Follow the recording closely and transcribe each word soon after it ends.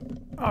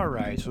All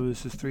right, so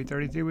this is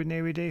 333 with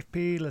Navy Dave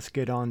P. Let's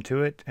get on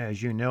to it.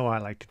 As you know, I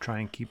like to try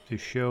and keep the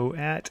show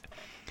at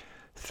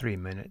 3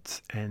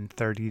 minutes and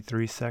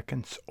 33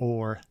 seconds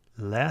or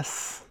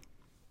less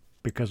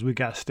because we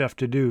got stuff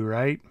to do,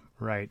 right?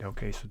 Right.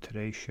 Okay, so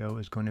today's show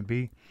is going to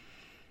be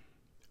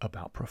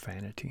about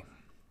profanity.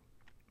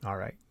 All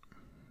right,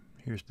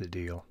 here's the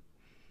deal.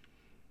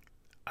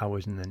 I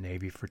was in the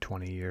Navy for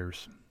 20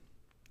 years.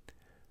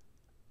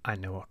 I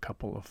know a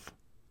couple of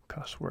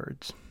cuss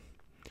words.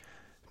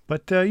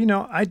 But,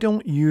 I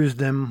don't use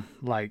them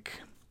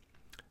like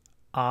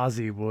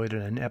Ozzy would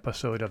in an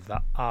episode of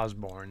the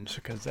Osbournes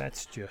because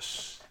that's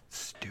just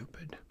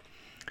stupid.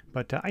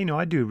 But,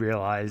 I do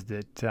realize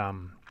that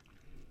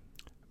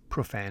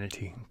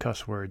profanity,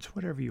 cuss words,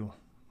 whatever you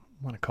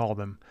want to call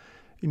them,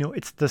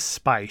 it's the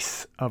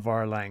spice of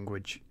our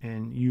language.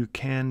 And you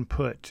can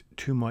put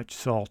too much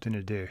salt in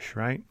a dish,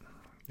 right?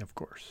 Of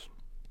course.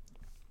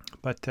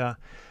 But,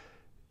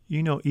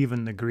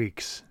 even the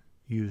Greeks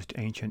used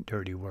ancient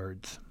dirty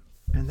words.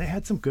 And they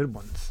had some good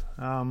ones.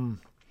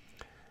 I'm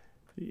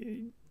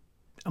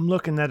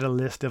looking at a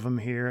list of them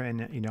here,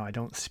 and I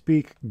don't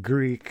speak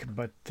Greek,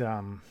 but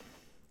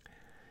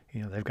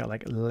they've got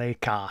like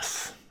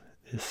lekos,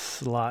 is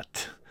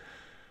slut,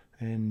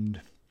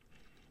 and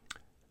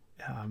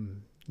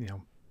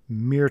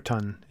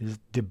Myrton is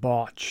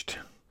debauched,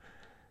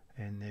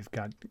 and they've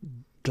got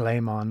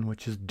Glaemon,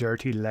 which is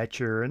dirty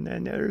lecher, and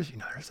then there's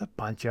a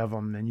bunch of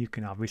them, and you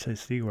can obviously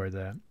see where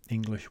the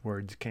English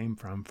words came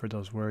from for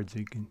those words.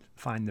 You can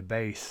find the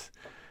base,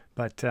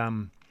 but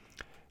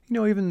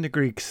even the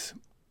Greeks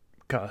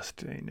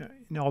cussed.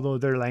 Although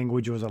their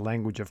language was a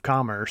language of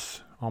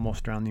commerce,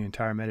 almost around the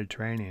entire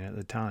Mediterranean at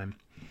the time.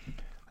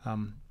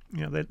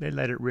 They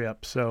let it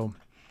rip. So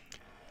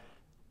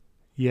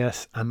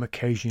yes, I'm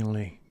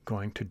occasionally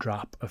going to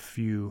drop a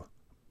few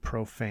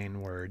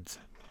profane words,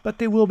 but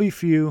they will be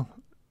few.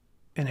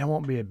 And it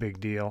won't be a big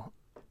deal.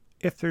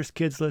 If there's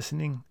kids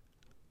listening,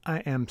 I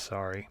am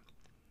sorry.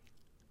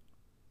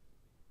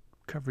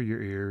 Cover your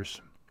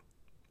ears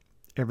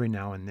every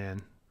now and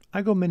then.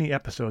 I go many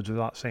episodes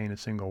without saying a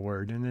single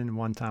word, and then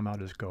one time I'll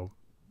just go,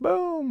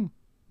 boom,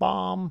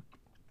 bomb.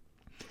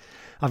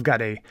 I've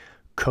got a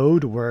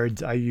code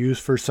words I use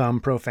for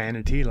some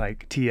profanity,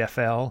 like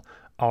TFL,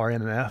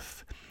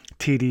 RMF,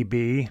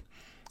 TDB,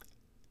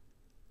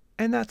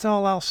 and that's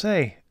all I'll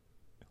say.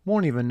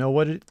 Won't even know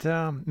what it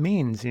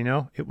means,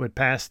 It would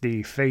pass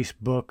the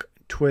Facebook,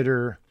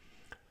 Twitter,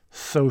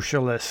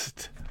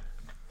 socialist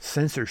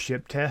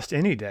censorship test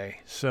any day.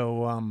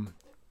 So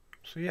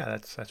yeah,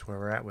 that's where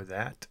we're at with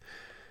that.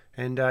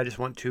 And I just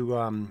want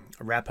to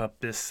wrap up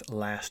this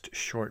last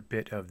short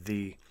bit of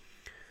the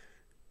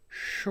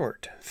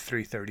short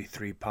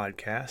 333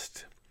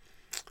 podcast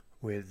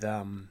with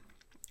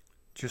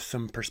just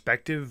some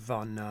perspective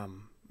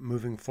on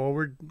moving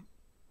forward.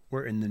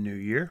 We're in the new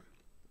year.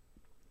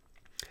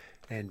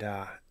 And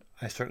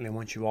I certainly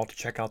want you all to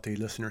check out the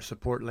listener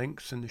support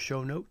links in the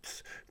show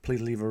notes. Please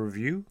leave a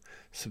review.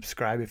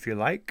 Subscribe if you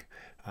like.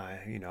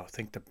 If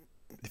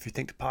you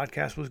think the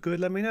podcast was good,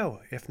 let me know.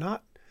 If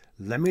not,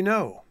 let me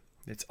know.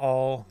 It's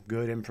all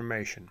good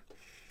information.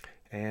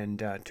 And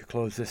to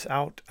close this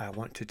out, I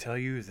want to tell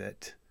you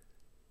that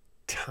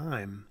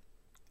time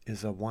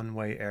is a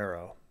one-way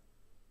arrow.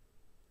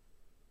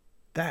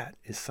 That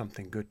is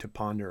something good to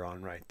ponder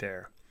on right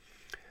there.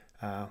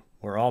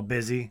 We're all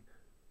busy.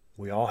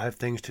 We all have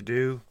things to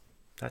do.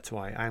 That's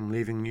why I'm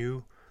leaving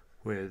you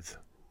with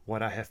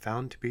what I have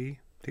found to be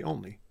the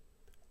only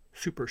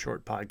super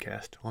short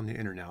podcast on the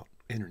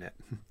internet.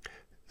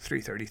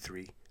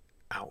 333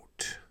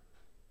 out.